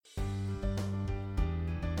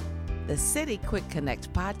The City Quick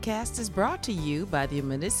Connect podcast is brought to you by the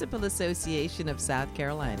Municipal Association of South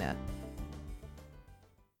Carolina.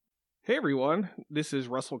 Hey everyone, this is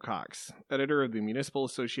Russell Cox, editor of the Municipal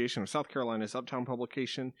Association of South Carolina's Uptown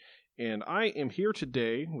publication, and I am here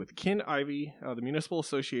today with Ken Ivey, the Municipal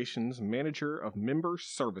Association's Manager of Member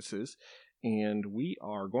Services, and we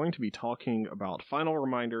are going to be talking about final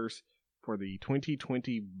reminders for the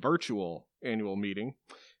 2020 virtual annual meeting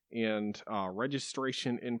and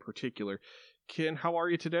registration in particular. Ken, how are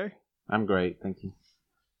you today? I'm great, thank you.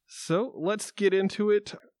 So let's get into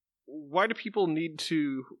it. Why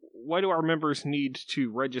do our members need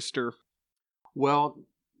to register? Well,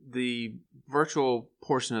 the virtual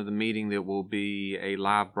portion of the meeting that will be a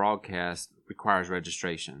live broadcast requires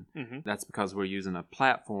registration. Mm-hmm. That's because we're using a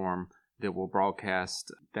platform that will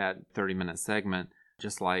broadcast that 30-minute segment,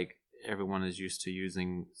 just like everyone is used to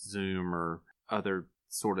using Zoom or other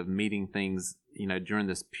sort of meeting things. You know, during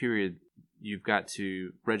this period, you've got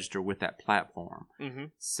to register with that platform. Mm-hmm.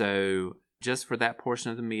 So just for that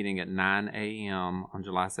portion of the meeting at 9 a.m. on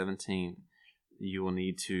July 17th, you will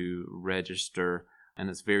need to register. And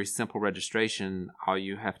it's very simple registration. All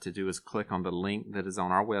you have to do is click on the link that is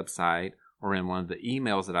on our website or in one of the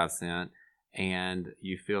emails that I've sent, and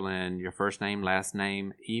you fill in your first name, last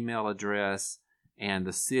name, email address, and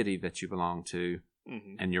the city that you belong to,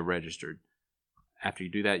 mm-hmm. and you're registered. After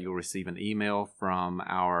you do that, you'll receive an email from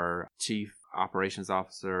our Chief Operations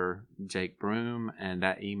Officer, Jake Broom, and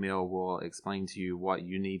that email will explain to you what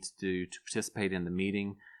you need to do to participate in the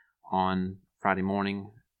meeting on Friday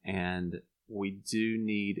morning. And we do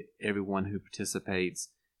need everyone who participates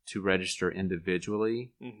to register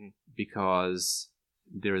individually, mm-hmm. because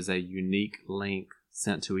there is a unique link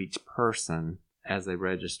sent to each person as they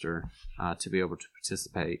register to be able to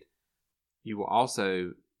participate. You will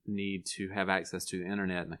also need to have access to the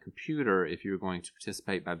internet and a computer if you're going to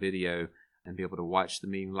participate by video and be able to watch the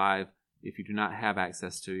meeting live. If you do not have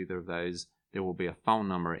access to either of those, there will be a phone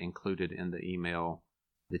number included in the email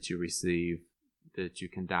that you receive that you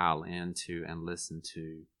can dial into and listen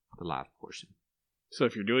to the live portion. So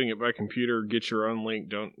if you're doing it by computer, get your own link.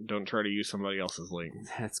 Don't try to use somebody else's link.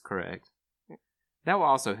 That's correct. That will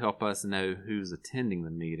also help us know who's attending the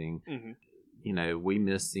meeting. Mm-hmm. You know, we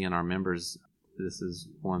miss seeing our members. This is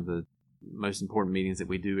one of the most important meetings that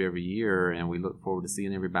we do every year, and we look forward to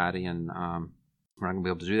seeing everybody. And we're not going to be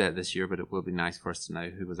able to do that this year, but it will be nice for us to know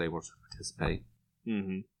who was able to participate.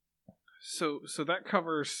 Mm-hmm. So that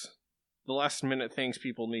covers the last minute things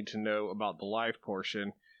people need to know about the live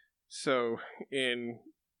portion. So in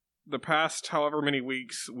the past however many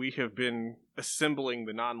weeks, we have been assembling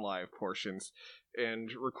the non-live portions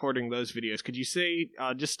and recording those videos. Could you say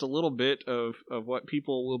just a little bit of what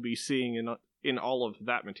people will be seeing in all of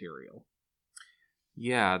that material?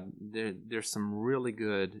 Yeah, there's some really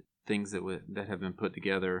good things that have been put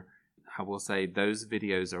together. I will say those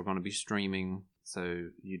videos are going to be streaming, so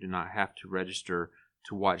you do not have to register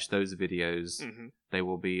to watch those videos. Mm-hmm. They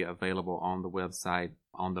will be available on the website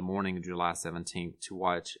on the morning of July 17th to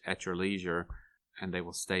watch at your leisure, and they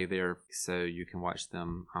will stay there so you can watch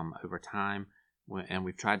them over time. And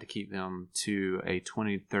we've tried to keep them to a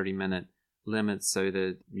 20-30 minute limit so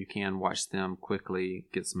that you can watch them quickly,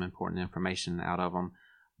 get some important information out of them.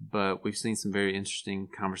 But we've seen some very interesting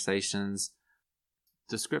conversations.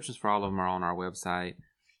 Descriptions for all of them are on our website,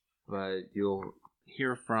 but you'll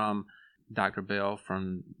hear from Dr. Bell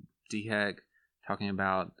from DHEC talking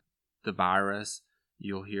about the virus.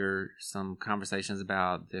 You'll hear some conversations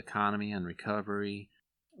about the economy and recovery.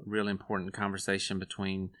 A really important conversation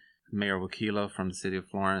between Mayor Wakila from the City of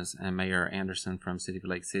Florence and Mayor Anderson from City of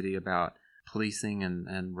Lake City about policing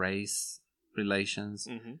and race relations.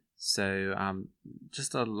 Mm-hmm. So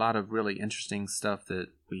just a lot of really interesting stuff that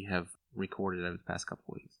we have recorded over the past couple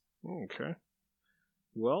of weeks. Okay.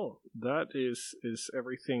 Well, that is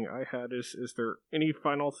everything I had. Is there any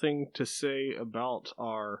final thing to say about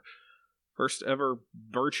our first ever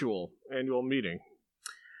virtual annual meeting?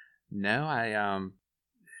 No,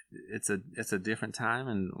 it's a different time,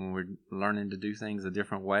 and we're learning to do things a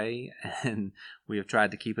different way, and we have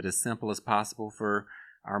tried to keep it as simple as possible for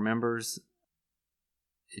our members.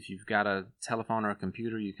 If you've got a telephone or a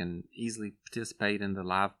computer, you can easily participate in the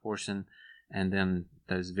live portion, and then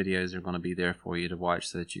those videos are going to be there for you to watch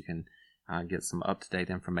so that you can get some up-to-date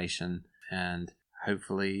information, and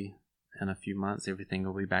hopefully in a few months everything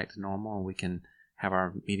will be back to normal and we can have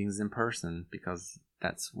our meetings in person, because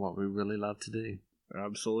that's what we really love to do.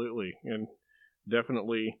 Absolutely, and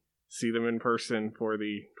definitely see them in person for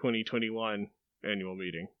the 2021 annual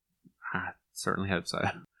meeting. I certainly hope so.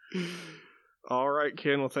 All right,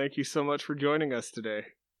 Ken, well, thank you so much for joining us today.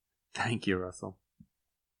 Thank you, Russell.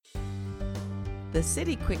 The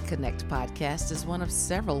City Quick Connect podcast is one of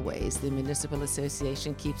several ways the Municipal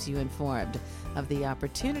Association keeps you informed of the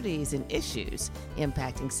opportunities and issues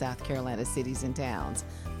impacting South Carolina cities and towns.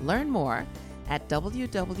 Learn more at www.masc.sc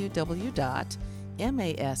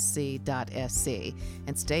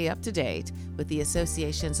and stay up to date with the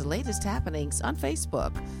association's latest happenings on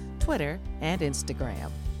Facebook, Twitter, and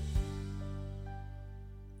Instagram.